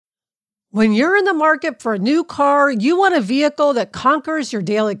When you're in the market for a new car, you want a vehicle that conquers your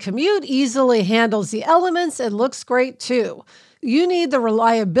daily commute, easily handles the elements, and looks great too. You need the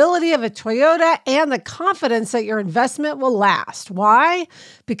reliability of a Toyota and the confidence that your investment will last. Why?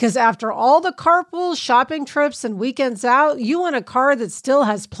 Because after all the carpools, shopping trips, and weekends out, you want a car that still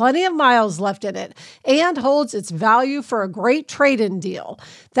has plenty of miles left in it and holds its value for a great trade-in deal.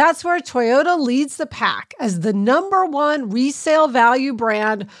 That's where Toyota leads the pack as the #1 resale value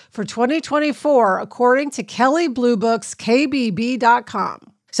brand for 2024, according to Kelley Blue Book's KBB.com.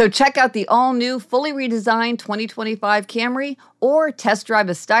 So check out the all-new, fully redesigned 2025 Camry or test drive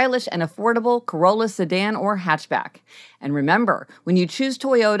a stylish and affordable Corolla sedan or hatchback. And remember, when you choose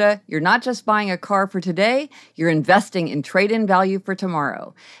Toyota, you're not just buying a car for today, you're investing in trade-in value for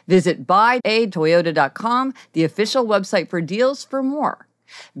tomorrow. Visit buyatoyota.com, the official website for deals, for more.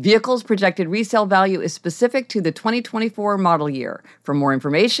 Vehicles' projected resale value is specific to the 2024 model year. For more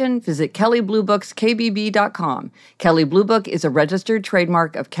information, visit Kelley Blue Book's KBB.com. Kelley Blue Book is a registered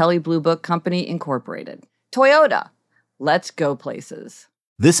trademark of Kelley Blue Book Company, Incorporated. Toyota, let's go places.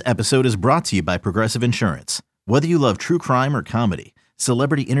 This episode is brought to you by Progressive Insurance. Whether you love true crime or comedy,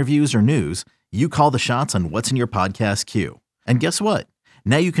 celebrity interviews or news, you call the shots on what's in your podcast queue. And guess what?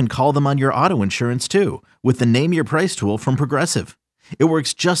 Now you can call them on your auto insurance too with the Name Your Price tool from Progressive. It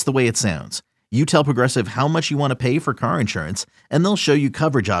works just the way it sounds. You tell Progressive how much you want to pay for car insurance, and they'll show you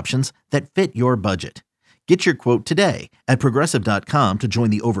coverage options that fit your budget. Get your quote today at Progressive.com to join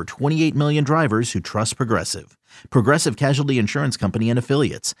the over 28 million drivers who trust Progressive. Progressive Casualty Insurance Company and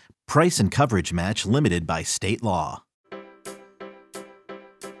Affiliates. Price and coverage match limited by state law.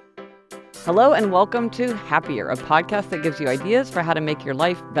 Hello and welcome to Happier, a podcast that gives you ideas for how to make your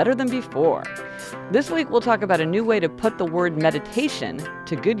life better than before. This week, we'll talk about a new way to put the word meditation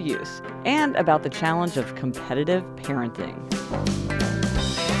to good use and about the challenge of competitive parenting.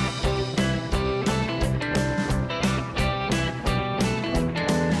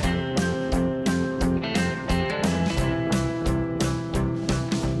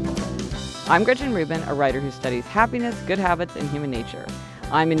 I'm Gretchen Rubin, a writer who studies happiness, good habits, and human nature.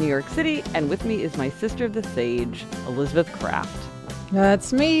 I'm in New York City, and with me is my sister of the sage, Elizabeth Craft.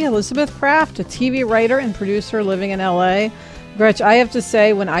 That's me, Elizabeth Craft, a TV writer and producer living in LA. Gretch, I have to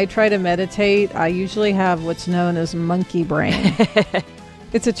say, when I try to meditate, I usually have what's known as monkey brain.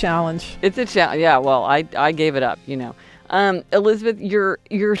 It's a challenge. It's a challenge. Yeah, well, I gave it up, you know. Elizabeth,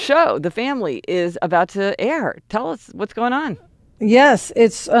 your show, The Family, is about to air. Tell us what's going on. Yes,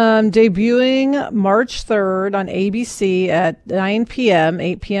 it's debuting March 3rd on ABC at 9 p.m.,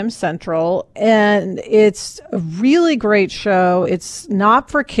 8 p.m. Central, and it's a really great show. It's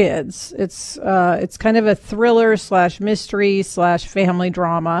not for kids. It's kind of a thriller / mystery / family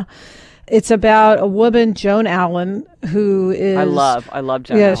drama. It's about a woman, Joan Allen, who is... I love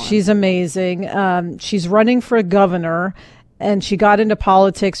Joan Allen. Yeah, she's amazing. She's running for governor. And she got into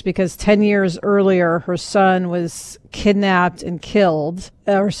politics because 10 years earlier, her son was kidnapped and killed,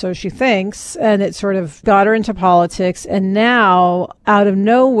 or so she thinks. And it sort of got her into politics. And now, out of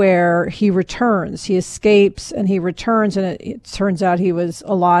nowhere, he returns. He escapes and he returns. And it turns out he was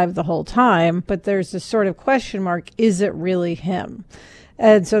alive the whole time. But there's this sort of question mark, is it really him?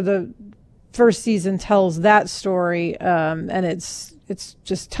 And so the first season tells that story. And it's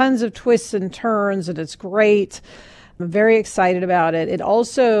just tons of twists and turns, and it's great. I'm very excited about it. It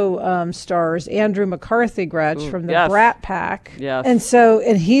also stars Andrew McCarthy, Gretch, from the Brat Pack. Yes.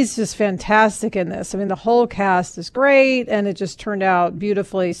 And he's just fantastic in this. I mean, the whole cast is great, and it just turned out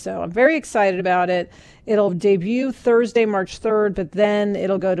beautifully. So I'm very excited about it. It'll debut Thursday, March 3rd, but then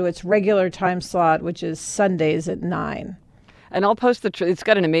it'll go to its regular time slot, which is Sundays at 9. And I'll post it's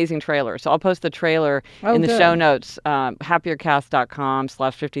got an amazing trailer. So I'll post the trailer in the show notes,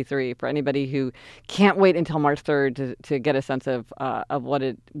 happiercast.com/53 for anybody who can't wait until March 3rd to get a sense of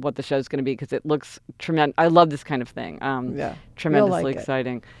what the show's going to be, because it looks tremendous. I love this kind of thing. Tremendously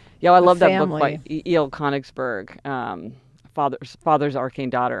exciting. Yeah, I love that book by E.L. Konigsberg. Father's Arcane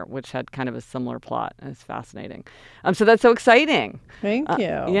Daughter, which had kind of a similar plot. And it's fascinating. So that's so exciting. Thank you.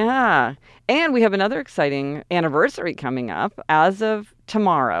 Yeah. And we have another exciting anniversary coming up. As of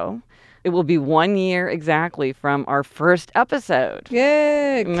tomorrow, it will be 1 year exactly from our first episode.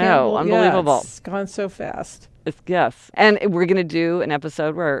 Yay! Unbelievable. Yeah, it's gone so fast. Yes. And we're going to do an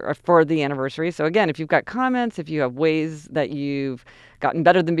episode for the anniversary. So again, if you've got comments, if you have ways that you've gotten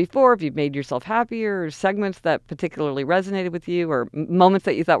better than before, if you've made yourself happier, or segments that particularly resonated with you, or moments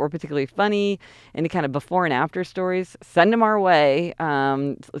that you thought were particularly funny, any kind of before and after stories, send them our way.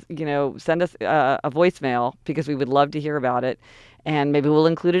 Send us a voicemail, because we would love to hear about it. And maybe we'll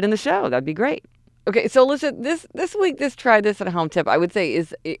include it in the show. That'd be great. Okay, so listen, this week, this try this at home tip, I would say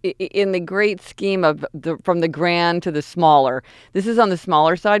is in the great scheme of from the grand to the smaller. This is on the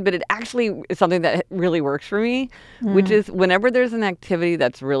smaller side, but it actually is something that really works for me, which is whenever there's an activity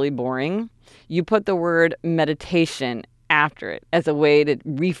that's really boring, you put the word meditation after it as a way to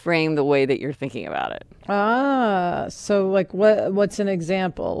reframe the way that you're thinking about it. So like what's an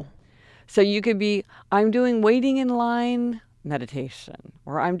example? So you could be, I'm doing waiting in line meditation,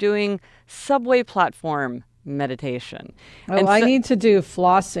 or I'm doing subway platform meditation. Oh, I need to do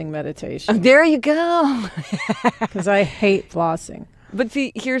flossing meditation. There you go. Because I hate flossing. But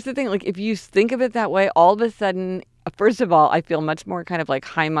see, here's the thing. Like, if you think of it that way, all of a sudden, first of all, I feel much more kind of like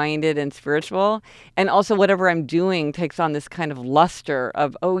high-minded and spiritual. And also whatever I'm doing takes on this kind of luster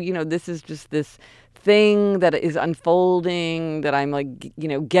of, oh, this is just this thing that is unfolding that I'm like,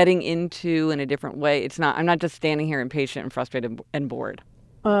 getting into in a different way. I'm not just standing here impatient and frustrated and bored.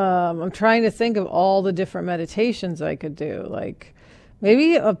 I'm trying to think of all the different meditations I could do. Like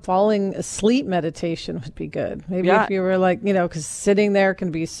maybe a falling asleep meditation would be good. Maybe if you were like, because sitting there can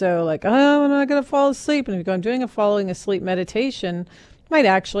be so like, oh, I'm not going to fall asleep. And if you're doing a falling asleep meditation, might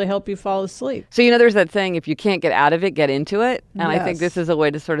actually help you fall asleep. So, there's that saying, if you can't get out of it, get into it. And I think this is a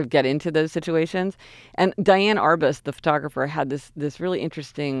way to sort of get into those situations. And Diane Arbus, the photographer, had this really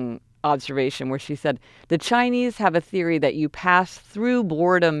interesting observation where she said, the Chinese have a theory that you pass through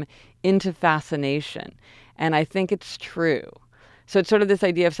boredom into fascination. And I think it's true. So it's sort of this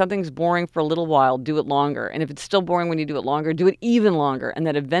idea, if something's boring for a little while, do it longer. And if it's still boring when you do it longer, do it even longer. And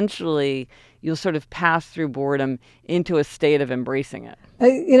that eventually you'll sort of pass through boredom into a state of embracing it.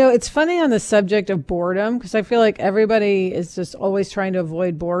 It's funny on the subject of boredom, because I feel like everybody is just always trying to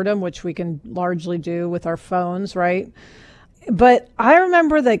avoid boredom, which we can largely do with our phones, right? But I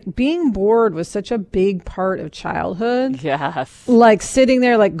remember that being bored was such a big part of childhood. Yes. Like sitting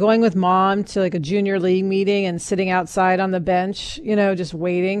there, like going with mom to like a junior league meeting and sitting outside on the bench, just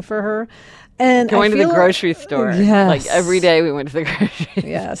waiting for her. And going to the grocery store. Yes. Like every day we went to the grocery store.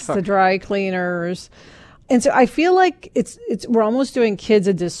 Yes, the dry cleaners. And so I feel like we're almost doing kids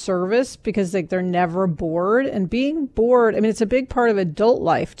a disservice because like they're never bored, and being bored, it's a big part of adult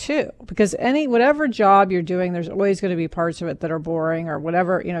life too, because whatever job you're doing, there's always going to be parts of it that are boring, or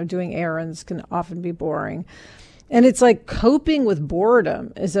whatever, doing errands can often be boring. And it's like coping with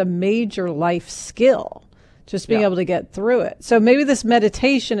boredom is a major life skill, just being able to get through it. So maybe this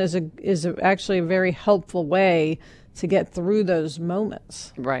meditation is actually a very helpful way to get through those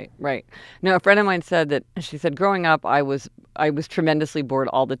moments. Right. No, a friend of mine said that, she said, growing up, I was tremendously bored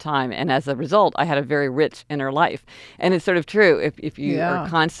all the time. And as a result, I had a very rich inner life. And it's sort of true. If you are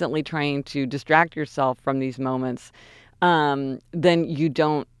constantly trying to distract yourself from these moments, then you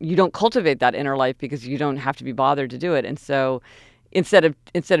don't cultivate that inner life because you don't have to be bothered to do it. And so instead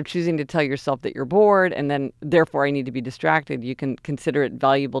of choosing to tell yourself that you're bored and then therefore I need to be distracted, you can consider it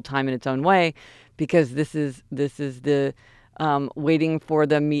valuable time in its own way, because this is the waiting for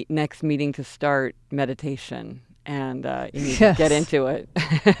the next meeting to start meditation. And you need to get into it.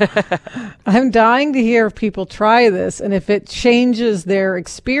 I'm dying to hear if people try this, and if it changes their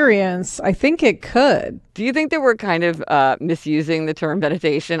experience. I think it could. Do you think that we're kind of misusing the term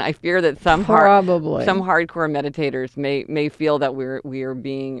meditation? I fear that some hardcore meditators may feel that we're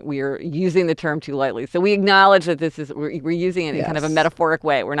using the term too lightly. So we acknowledge that we're using it in kind of a metaphoric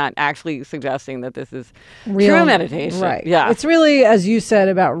way. We're not actually suggesting that this is real true meditation. Right. Yeah. It's really, as you said,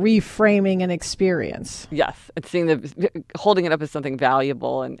 about reframing an experience. Yes. It's holding it up as something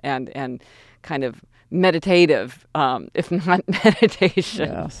valuable and kind of meditative, if not meditation.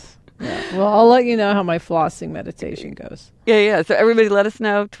 Yes. Yeah. Well, I'll let you know how my flossing meditation goes. Yeah. So everybody let us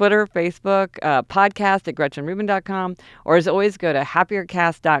know. Twitter, Facebook, podcast at GretchenRubin.com, or as always, go to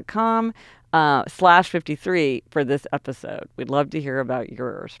happiercast.com /53 for this episode. We'd love to hear about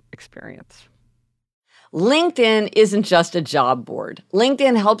your experience. LinkedIn isn't just a job board.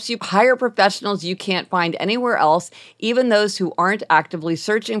 LinkedIn helps you hire professionals you can't find anywhere else, even those who aren't actively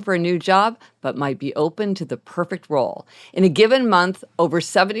searching for a new job, but might be open to the perfect role. In a given month, over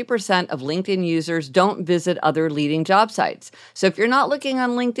 70% of LinkedIn users don't visit other leading job sites. So if you're not looking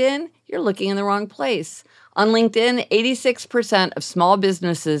on LinkedIn, you're looking in the wrong place. On LinkedIn, 86% of small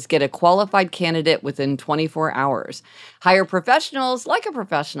businesses get a qualified candidate within 24 hours. Hire professionals like a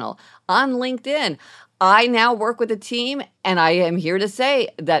professional on LinkedIn. I now work with a team, and I am here to say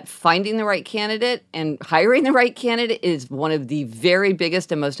that finding the right candidate and hiring the right candidate is one of the very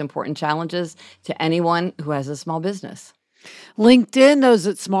biggest and most important challenges to anyone who has a small business. LinkedIn knows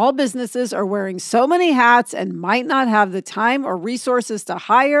that small businesses are wearing so many hats and might not have the time or resources to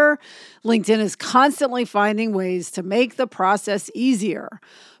hire. LinkedIn is constantly finding ways to make the process easier.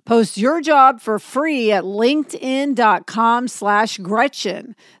 Post your job for free at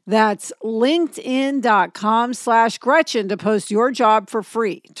linkedin.com/Gretchen. That's linkedin.com/Gretchen to post your job for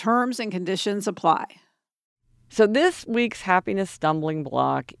free. Terms and conditions apply. So this week's happiness stumbling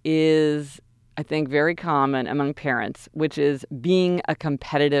block is, I think, very common among parents, which is being a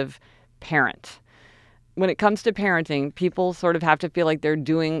competitive parent. When it comes to parenting, people sort of have to feel like they're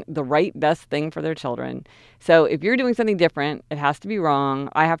doing the right, best thing for their children. So if you're doing something different, it has to be wrong.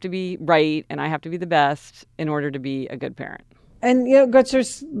 I have to be right, and I have to be the best in order to be a good parent. And, Gretch,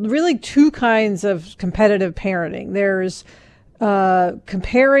 there's really two kinds of competitive parenting. There's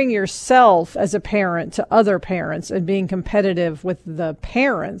comparing yourself as a parent to other parents and being competitive with the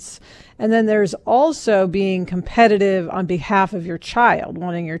parents. And then there's also being competitive on behalf of your child,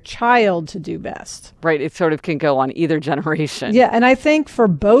 wanting your child to do best. Right. It sort of can go on either generation. Yeah. And I think for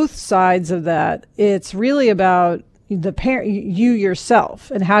both sides of that, it's really about the parent, you yourself,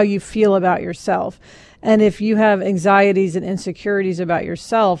 and how you feel about yourself. And if you have anxieties and insecurities about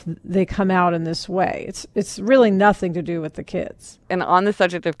yourself, they come out in this way. It's really nothing to do with the kids. And on the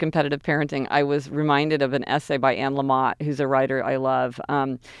subject of competitive parenting, I was reminded of an essay by Anne Lamott, who's a writer I love.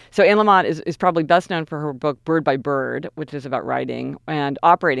 So Anne Lamott is probably best known for her book Bird by Bird, which is about writing, and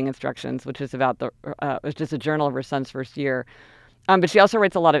Operating Instructions, which is about which is a journal of her son's first year. But she also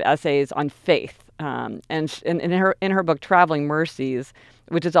writes a lot of essays on faith. And in her book Traveling Mercies,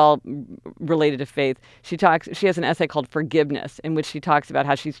 which is all related to faith, she has an essay called Forgiveness, in which she talks about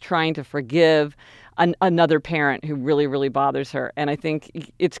how she's trying to forgive another parent who really, really bothers her. And I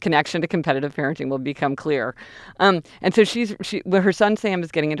think its connection to competitive parenting will become clear. And so her son Sam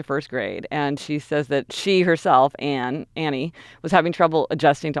is getting into first grade, and she says that she herself, Annie, was having trouble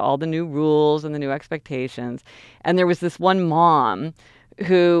adjusting to all the new rules and the new expectations. And there was this one mom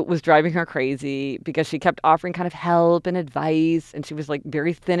who was driving her crazy because she kept offering kind of help and advice, and she was like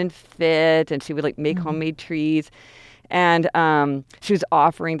very thin and fit, and she would like make homemade treats. And she was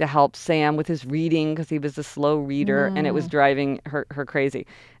offering to help Sam with his reading because he was a slow reader, and it was driving her crazy.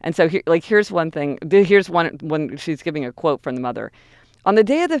 And so here's one thing. Here's one she's giving a quote from the mother. On the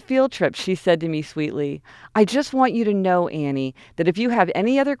day of the field trip, she said to me sweetly, "I just want you to know, Annie, that if you have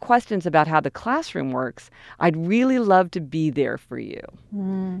any other questions about how the classroom works, I'd really love to be there for you."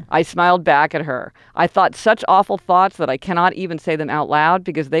 I smiled back at her. I thought such awful thoughts that I cannot even say them out loud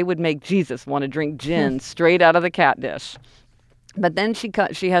because they would make Jesus want to drink gin straight out of the cat dish. But then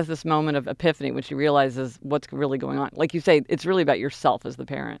she has this moment of epiphany when she realizes what's really going on. Like you say, it's really about yourself as the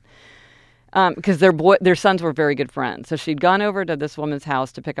parent. Because their sons were very good friends. So she'd gone over to this woman's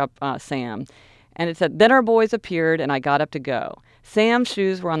house to pick up Sam. And it said, "Then our boys appeared and I got up to go. Sam's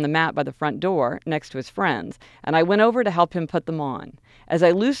shoes were on the mat by the front door next to his friends, and I went over to help him put them on. As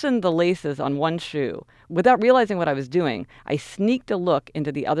I loosened the laces on one shoe, without realizing what I was doing, I sneaked a look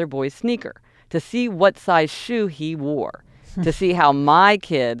into the other boy's sneaker to see what size shoe he wore, to see how my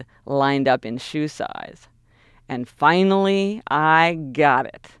kid lined up in shoe size. And finally, I got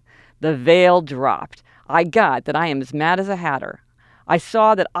it. The veil dropped. I got that I am as mad as a hatter. I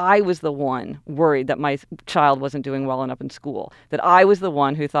saw that I was the one worried that my child wasn't doing well enough in school, that I was the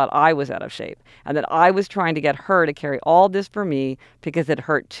one who thought I was out of shape, and that I was trying to get her to carry all this for me because it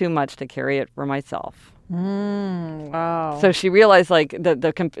hurt too much to carry it for myself." Wow. So she realized like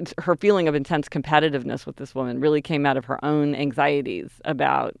her feeling of intense competitiveness with this woman really came out of her own anxieties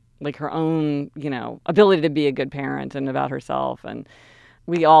about like her own, ability to be a good parent and about herself. And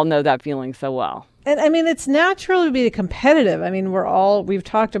we all know that feeling so well. And I mean, it's natural to be competitive. I mean, we've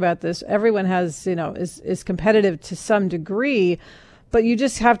talked about this. Everyone has, is competitive to some degree, but you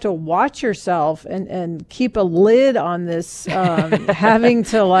just have to watch yourself and keep a lid on this, having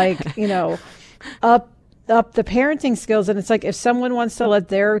to up the parenting skills. And it's like, if someone wants to let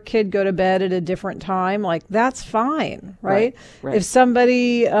their kid go to bed at a different time, like that's fine. Right. If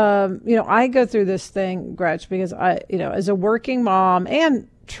somebody, I go through this thing, Gretch, because as a working mom, and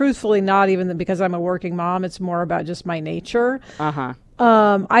truthfully, not even because I'm a working mom, it's more about just my nature.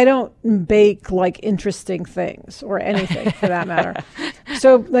 I don't bake like interesting things or anything for that matter.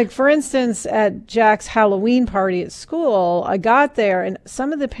 So like, for instance, at Jack's Halloween party at school, I got there and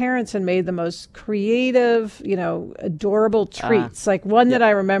some of the parents had made the most creative, adorable treats. Like one that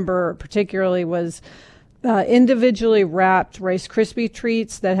I remember particularly was individually wrapped Rice Krispie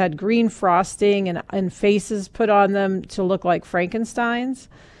treats that had green frosting and faces put on them to look like Frankenstein's.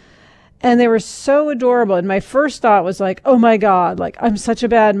 And they were so adorable. And my first thought was like, oh my God, like I'm such a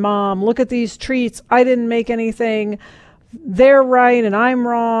bad mom. Look at these treats. I didn't make anything. They're right and I'm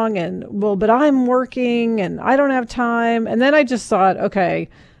wrong. But I'm working and I don't have time. And then I just thought, okay,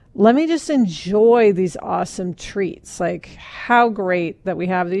 let me just enjoy these awesome treats. Like, how great that we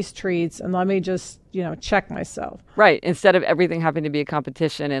have these treats, and let me just, check myself. Right. Instead of everything having to be a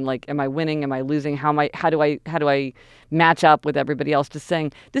competition and like, am I winning? Am I losing? How do I match up with everybody else? Just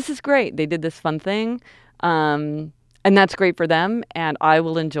saying, this is great. They did this fun thing. And that's great for them, and I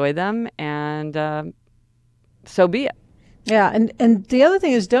will enjoy them, and so be it. Yeah. And the other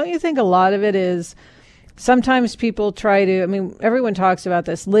thing is, don't you think a lot of it is sometimes people try to, everyone talks about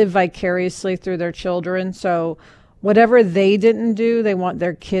this, live vicariously through their children. So whatever they didn't do, they want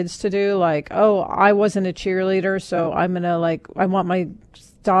their kids to do. Like, oh, I wasn't a cheerleader, so I'm going to I want my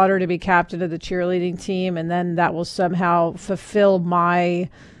daughter to be captain of the cheerleading team. And then that will somehow fulfill my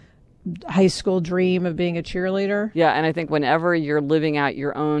high school dream of being a cheerleader. Yeah, and I think whenever you're living out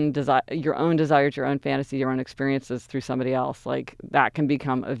your own desires, your own fantasy, your own experiences through somebody else, like that can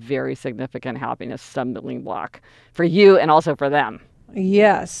become a very significant happiness stumbling block for you and also for them.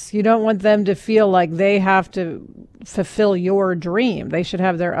 Yes, you don't want them to feel like they have to fulfill your dream. They should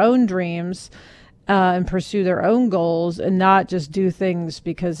have their own dreams and pursue their own goals, and not just do things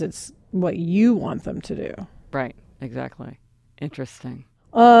because it's what you want them to do. Right, exactly. Interesting.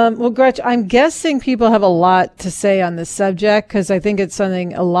 Well, Gretchen, I'm guessing people have a lot to say on this subject, because I think it's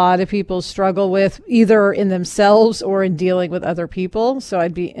something a lot of people struggle with, either in themselves or in dealing with other people. So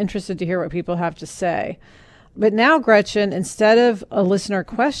I'd be interested to hear what people have to say. But now, Gretchen, instead of a listener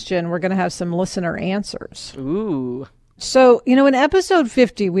question, we're going to have some listener answers. Ooh. So, in episode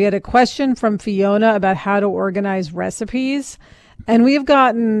 50, we had a question from Fiona about how to organize recipes. And we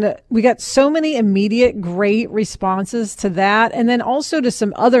got so many immediate great responses to that. And then also to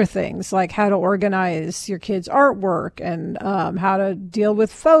some other things, like how to organize your kids' artwork and how to deal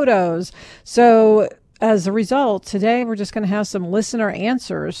with photos. So as a result, today we're just going to have some listener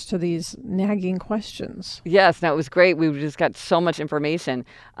answers to these nagging questions. Yes, that was great. We just got so much information.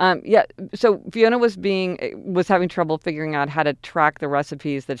 So Fiona was having trouble figuring out how to track the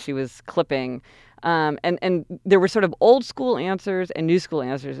recipes that she was clipping. And there were sort of old school answers and new school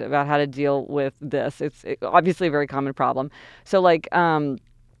answers about how to deal with this. It's obviously a very common problem. So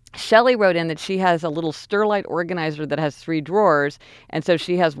Shelley wrote in that she has a little Sterlite organizer that has 3 drawers. And so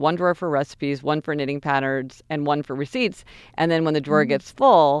she has one drawer for recipes, one for knitting patterns, and one for receipts. And then when the drawer gets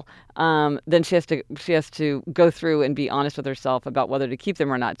full, then she has to go through and be honest with herself about whether to keep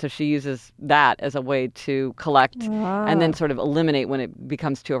them or not. So she uses that as a way to collect and then sort of eliminate when it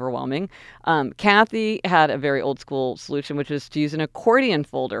becomes too overwhelming. Kathy had a very old school solution, which was to use an accordion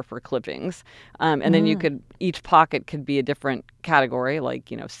folder for clippings. And then each pocket could be a different category,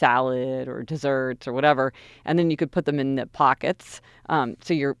 like, salad or desserts or whatever. And then you could put them in the pockets.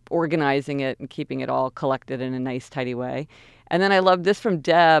 So you're organizing it and keeping it all collected in a nice, tidy way. And then I love this from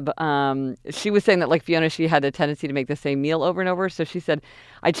Deb. She was saying that, like Fiona, she had a tendency to make the same meal over and over. So she said,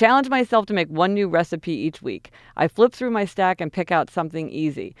 I challenge myself to make one new recipe each week. I flip through my stack and pick out something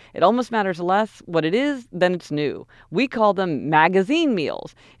easy. It almost matters less what it is than it's new. We call them magazine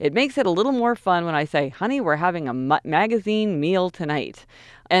meals. It makes it a little more fun when I say, honey, we're having a magazine meal tonight.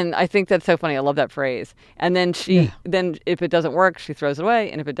 And I think that's so funny. I love that phrase. And then then if it doesn't work, she throws it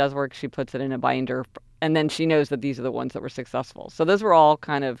away. And if it does work, she puts it in a binder. And then she knows that these are the ones that were successful. So those were all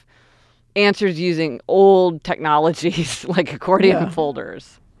kind of answers using old technologies like accordion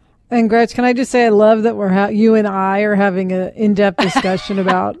folders. And Gretch, can I just say I love that you and I are having an in-depth discussion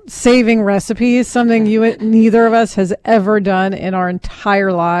about saving recipes, something neither of us has ever done in our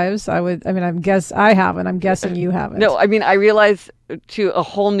entire lives. I guess I haven't. I'm guessing you haven't. No, I realize to a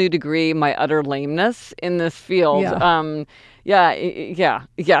whole new degree my utter lameness in this field.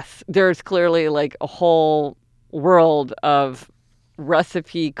 Yes. There's clearly like a whole world of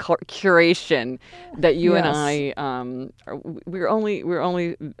recipe curation that you and I we're only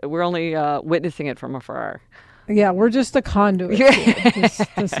witnessing it from afar. Yeah, we're just a conduit.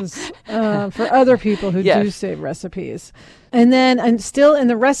 This is for other people who do save recipes. And then, and still in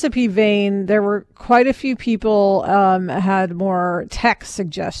the recipe vein, there were quite a few people had more text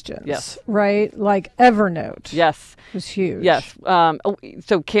suggestions. Yes. Right? Like Evernote. Yes. Was huge. Yes.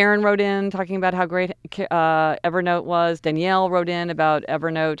 So Karen wrote in talking about how great Evernote was. Danielle wrote in about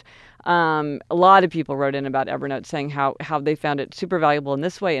Evernote. A lot of people wrote in about Evernote saying how they found it super valuable in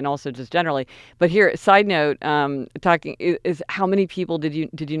this way and also just generally. But here, side note, talking is how many people did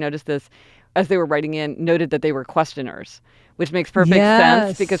you notice this as they were writing in noted that they were questioners, which makes perfect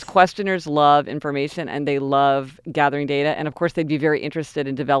sense because questioners love information and they love gathering data. And of course, they'd be very interested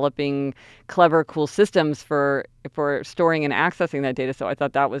in developing clever, cool systems for storing and accessing that data. So I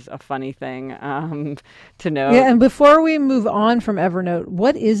thought that was a funny thing to know. Yeah, and before we move on from Evernote,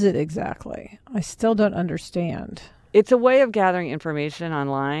 what is it exactly? I still don't understand. It's a way of gathering information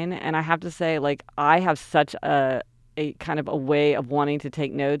online. And I have to say, like, I have such a kind of a way of wanting to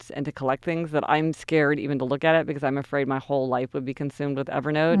take notes and to collect things that I'm scared even to look at it because I'm afraid my whole life would be consumed with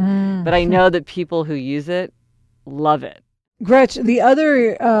Evernote. But I know that people who use it love it. Gretch, the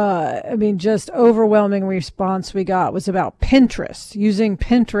other, just overwhelming response we got was about Pinterest, using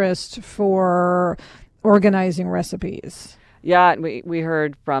Pinterest for organizing recipes. Yeah, we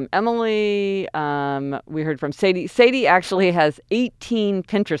heard from Emily. We heard from Sadie. Sadie actually has 18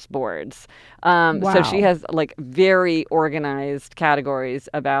 Pinterest boards. Wow. So she has like very organized categories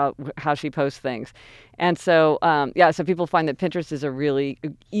about how she posts things. And so, so people find that Pinterest is a really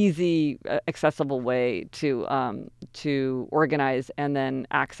easy, accessible way to organize and then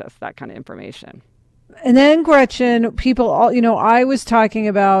access that kind of information. And then Gretchen, I was talking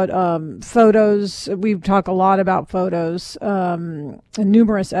about photos. We talk a lot about photos in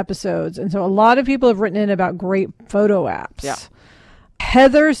numerous episodes. And so a lot of people have written in about great photo apps. Yeah.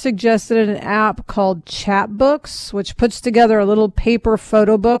 Heather suggested an app called Chatbooks, which puts together a little paper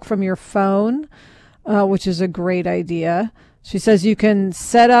photo book from your phone, which is a great idea. She says you can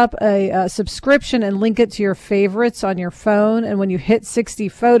set up a subscription and link it to your favorites on your phone. And when you hit 60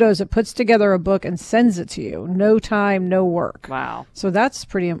 photos, it puts together a book and sends it to you. No time, no work. Wow. So that's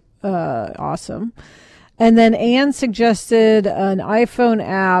pretty awesome. And then Anne suggested an iPhone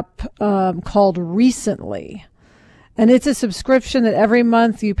app called Recently. And it's a subscription that every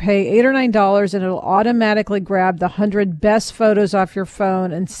month you pay $8 or $9 and it'll automatically grab the 100 best photos off your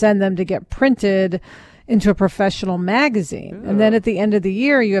phone and send them to get printed into a professional magazine. Ooh. And then at the end of the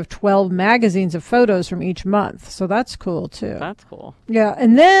year, you have 12 magazines of photos from each month. So that's cool, too. That's cool. Yeah.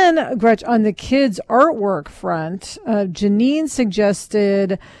 And then, Gretch, on the kids' artwork front, Janine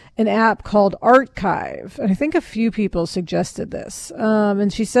suggested an app called Archive. And I think a few people suggested this.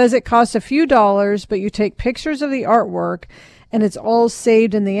 And she says it costs a few dollars, but you take pictures of the artwork and it's all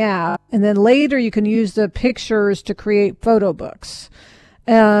saved in the app. And then later you can use the pictures to create photo books.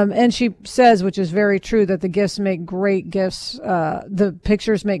 And she says, which is very true, that the gifts make great gifts. The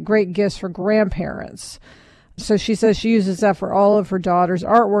pictures make great gifts for grandparents. So she says she uses that for all of her daughter's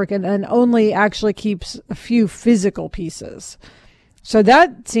artwork and only actually keeps a few physical pieces. So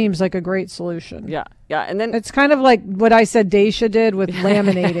that seems like a great solution. Yeah. Yeah. And then it's kind of like what I said Daisha did with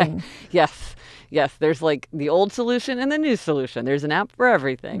laminating. Yes, there's like the old solution and the new solution. There's an app for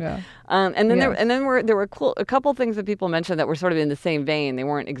everything. Yeah. And then there were a couple things that people mentioned that were sort of in the same vein. They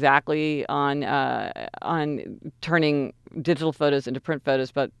weren't exactly on turning digital photos into print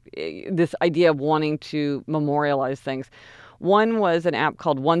photos, but this idea of wanting to memorialize things. One was an app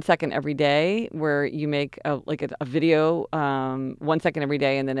called 1 Second Every Day, where you make a video 1 second every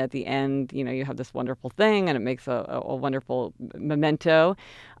day, and then at the end, you have this wonderful thing, and it makes a wonderful memento.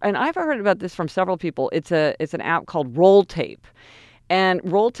 And I've heard about this from several people. It's an app called Roll Tape. And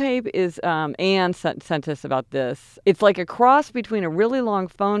Roll Tape is, Anne sent us about this. It's like a cross between a really long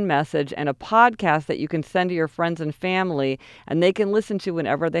phone message and a podcast that you can send to your friends and family, and they can listen to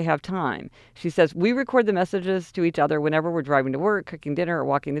whenever they have time. She says, we record the messages to each other whenever we're driving to work, cooking dinner, or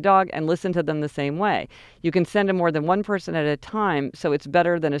walking the dog, and listen to them the same way. You can send to more than one person at a time, so it's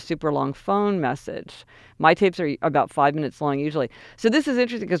better than a super long phone message. My tapes are about 5 minutes long usually. So this is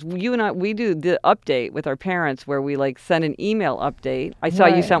interesting because you and I, we do the update with our parents where we send an email update. I saw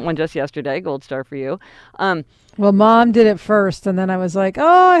you sent one just yesterday, gold star for you. Well, Mom did it first, and then I was like,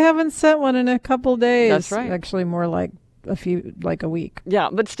 I haven't sent one in a couple days. That's right. Actually, more like a week. Yeah,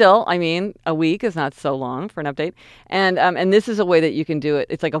 but still, a week is not so long for an update. And this is a way that you can do it.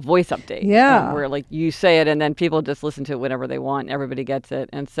 It's like a voice update. Yeah. Where you say it and then people just listen to it whenever they want. Everybody gets it.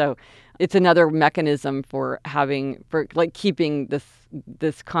 And so it's another mechanism for keeping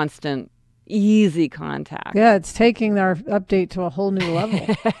this constant easy contact. Yeah, it's taking our update to a whole new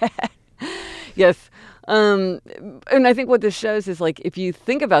level. Yes. And I think what this shows is if you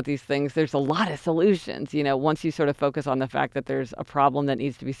think about these things, there's a lot of solutions. Once you sort of focus on the fact that there's a problem that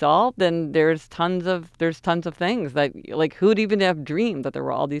needs to be solved, then there's tons of things that who'd even have dreamed that there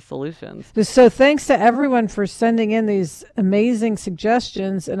were all these solutions. So thanks to everyone for sending in these amazing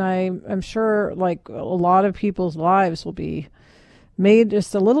suggestions, and I'm sure a lot of people's lives will be made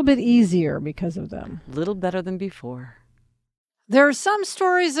just a little bit easier because of them. A little better than before. There are some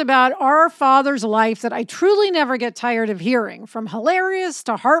stories about our father's life that I truly never get tired of hearing. From hilarious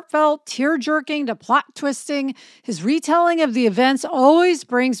to heartfelt, tear-jerking to plot-twisting, his retelling of the events always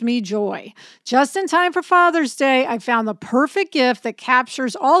brings me joy. Just in time for Father's Day, I found the perfect gift that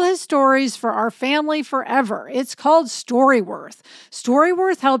captures all his stories for our family forever. It's called Storyworth.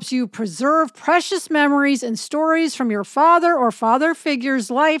 Storyworth helps you preserve precious memories and stories from your father or father figure's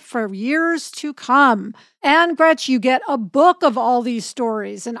life for years to come. And Gretch, you get a book of all these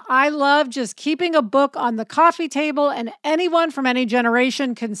stories. And I love just keeping a book on the coffee table, and anyone from any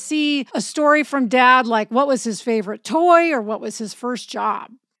generation can see a story from Dad, like what was his favorite toy or what was his first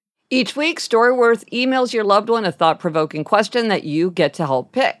job. Each week, Storyworth emails your loved one a thought-provoking question that you get to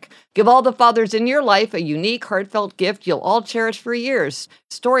help pick. Give all the fathers in your life a unique, heartfelt gift you'll all cherish for years.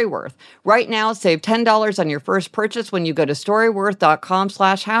 Storyworth. Right now, save $10 on your first purchase when you go to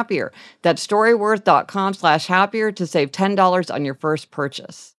storyworth.com/happier. That's storyworth.com/happier to save $10 on your first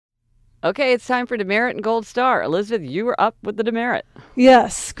purchase. Okay, it's time for Demerit and Gold Star. Elizabeth, you were up with the Demerit.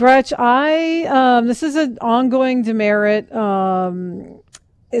 Yes, Gretch, this is an ongoing demerit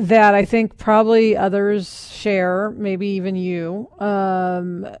that I think probably others share, maybe even you,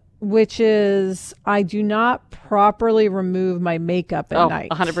 which is I do not properly remove my makeup at night.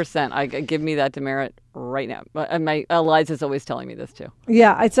 100%. Give me that demerit right now. My Eliza's always telling me this too.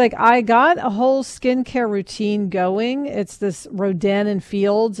 Yeah, it's like I got a whole skincare routine going. It's this Rodin and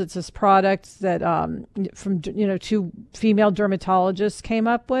Fields. It's this product that from two female dermatologists came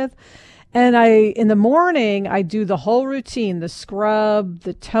up with. And in the morning, I do the whole routine, the scrub,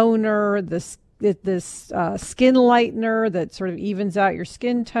 the toner, this skin lightener that sort of evens out your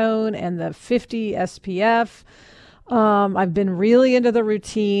skin tone, and the 50 SPF. I've been really into the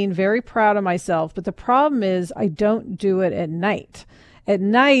routine, very proud of myself. But the problem is I don't do it at night. At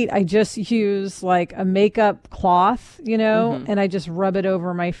night, I just use like a makeup cloth, and I just rub it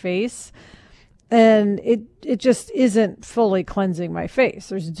over my face. And it just isn't fully cleansing my face.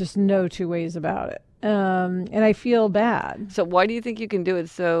 There's just no two ways about it. And I feel bad. So why do you think you can do it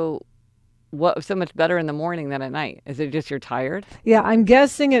so much better in the morning than at night? Is it just you're tired? Yeah, I'm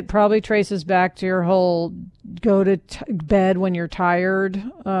guessing it probably traces back to your whole go to bed when you're tired,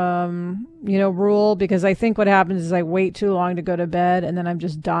 rule. Because I think what happens is I wait too long to go to bed, and then I'm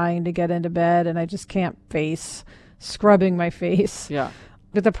just dying to get into bed, and I just can't face scrubbing my face. Yeah.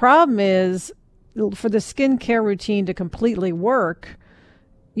 But the problem is, for the skincare routine to completely work,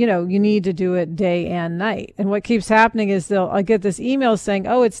 you need to do it day and night. And what keeps happening is I get this email saying,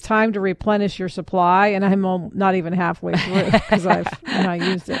 "Oh, it's time to replenish your supply," and I'm not even halfway through because I've not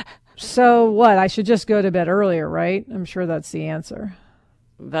used it. So what? I should just go to bed earlier, right? I'm sure that's the answer.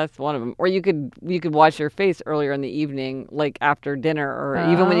 That's one of them. Or you could wash your face earlier in the evening, like after dinner, or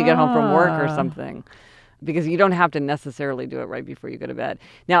even when you get home from work or something. Because you don't have to necessarily do it right before you go to bed.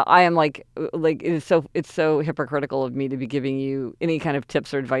 Now, I am like it's so hypocritical of me to be giving you any kind of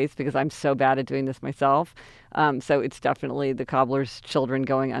tips or advice because I'm so bad at doing this myself. So it's definitely the cobbler's children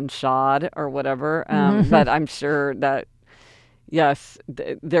going unshod or whatever. But I'm sure that yes,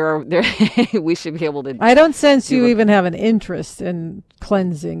 there we should be able to. I don't sense you even have an interest in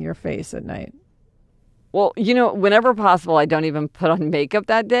cleansing your face at night. Well, whenever possible, I don't even put on makeup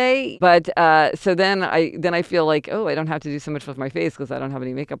that day. But so then I feel like, oh, I don't have to do so much with my face because I don't have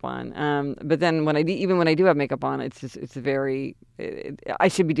any makeup on. But then when I do have makeup on, I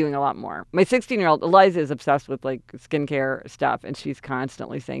should be doing a lot more. My 16-year-old Eliza is obsessed with like skincare stuff, and she's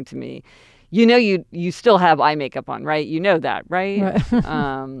constantly saying to me, you still have eye makeup on, right? You know that, right?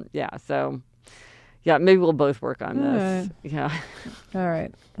 Yeah. So. Yeah, maybe we'll both work on this. Right. Yeah. All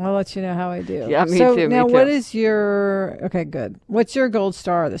right. I'll let you know how I do. Yeah, me too. Now, what is your... Okay, good. What's your gold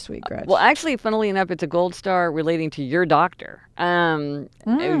star this week, Gretch? Well, actually, funnily enough, it's a gold star relating to your doctor. You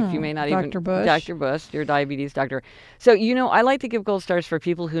may not Dr. Bush. Dr. Bush, your diabetes doctor. So, I like to give gold stars for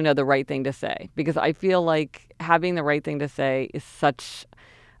people who know the right thing to say, because I feel like having the right thing to say is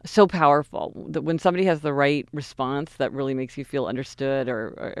so powerful that when somebody has the right response that really makes you feel understood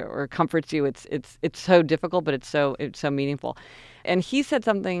or comforts you, it's so difficult, but it's so meaningful. And he said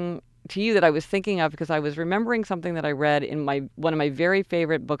something to you that I was thinking of because I was remembering something that I read in one of my very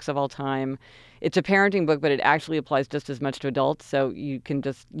favorite books of all time. It's a parenting book, but it actually applies just as much to adults, so you can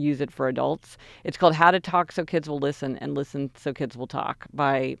just use it for adults. It's called How to Talk So Kids Will Listen and Listen So Kids Will Talk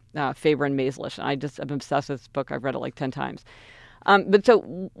by Faber and Maislish. And I'm obsessed with this book. I've read it like 10 times. But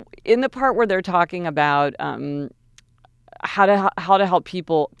so in the part where they're talking about how to help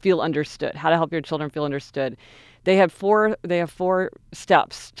people feel understood, how to help your children feel understood, they have four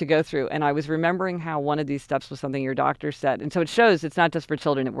steps to go through. And I was remembering how one of these steps was something your doctor said. And so it shows it's not just for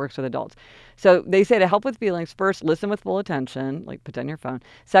children, it works with adults. So they say to help with feelings, first, listen with full attention, like put down your phone.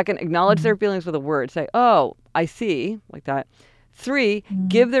 Second, acknowledge their feelings with a word. Say, oh, I see, like that. 3,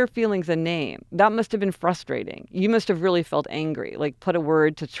 give their feelings a name. That must have been frustrating. You must have really felt angry. Like put a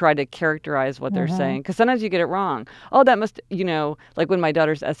word to try to characterize what they're saying. Because sometimes you get it wrong. Oh, that must, like when my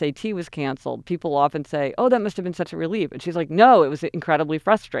daughter's SAT was canceled, people often say, oh, that must have been such a relief. And she's like, no, it was incredibly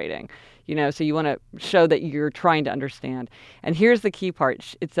frustrating. So you want to show that you're trying to understand. And here's the key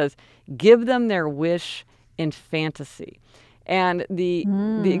part. It says, give them their wish in fantasy. And the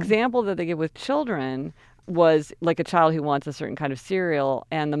example that they give with children was like a child who wants a certain kind of cereal,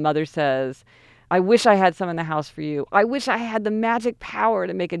 and the mother says, I wish I had some in the house for you. I wish I had the magic power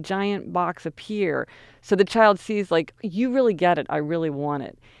to make a giant box appear. So the child sees, like, you really get it. I really want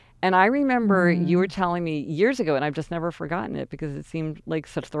it. And I remember you were telling me years ago, and I've just never forgotten it because it seemed like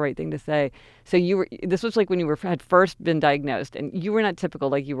such the right thing to say. So this was like when you had first been diagnosed, and you were not typical.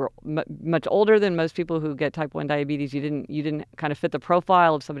 Like, you were much older than most people who get type 1 diabetes. You didn't kind of fit the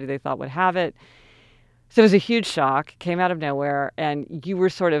profile of somebody they thought would have it. So it was a huge shock, came out of nowhere, and you were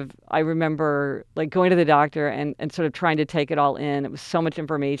sort of, I remember like going to the doctor and sort of trying to take it all in. It was so much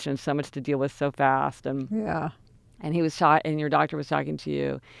information, so much to deal with so fast. And he was shot, and your doctor was talking to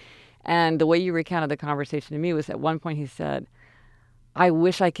you. And the way you recounted the conversation to me was at one point he said, I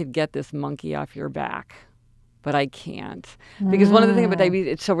wish I could get this monkey off your back, but I can't. Because one of the things about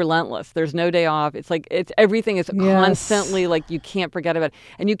diabetes, it's so relentless. There's no day off. It's like, everything is constantly like, you can't forget about it.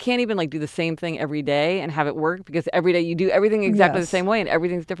 And you can't even like do the same thing every day and have it work, because every day you do everything exactly the same way and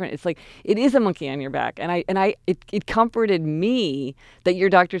everything's different. It's like, it is a monkey on your back. And it comforted me that your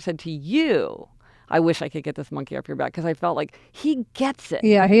doctor said to you, I wish I could get this monkey off your back, because I felt like he gets it.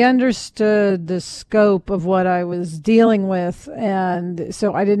 Yeah, he understood the scope of what I was dealing with. And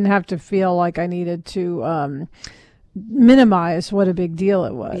so I didn't have to feel like I needed to minimize what a big deal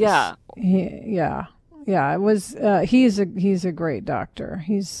it was. Yeah. It was, he's a great doctor.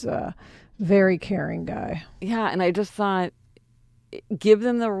 He's a very caring guy. Yeah. And I just thought, give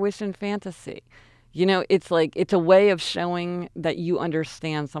them the wish and fantasy. You know, it's like, it's a way of showing that you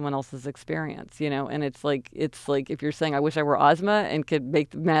understand someone else's experience, you know, and it's like if you're saying, I wish I were Ozma and could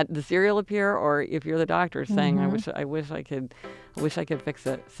make the cereal appear, or if you're the doctor saying, I wish I could fix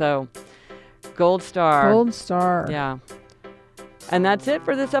it. So gold star. Yeah. And that's it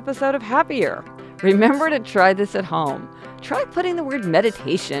for this episode of Happier. Remember to try this at home. Try putting the word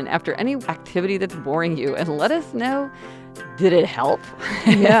meditation after any activity that's boring you, and let us know, did it help?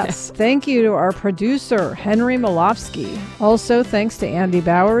 Yes. Thank you to our producer, Henry Malofsky. Also, thanks to Andy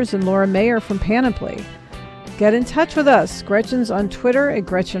Bowers and Laura Mayer from Panoply. Get in touch with us. Gretchen's on Twitter at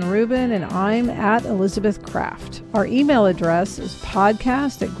Gretchen Rubin, and I'm at Elizabeth Kraft. Our email address is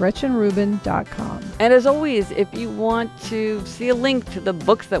podcast@GretchenRubin.com. And as always, if you want to see a link to the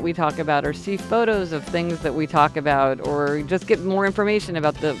books that we talk about, or see photos of things that we talk about, or just get more information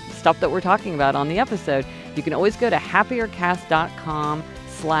about the stuff that we're talking about on the episode, you can always go to happiercast.com/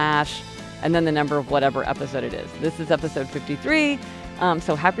 and then the number of whatever episode it is. This is episode 53.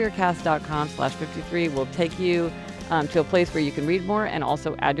 So happiercast.com/53 will take you to a place where you can read more and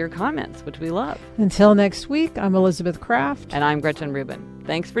also add your comments, which we love. Until next week, I'm Elizabeth Kraft. And I'm Gretchen Rubin.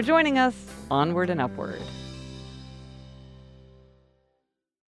 Thanks for joining us. Onward and upward.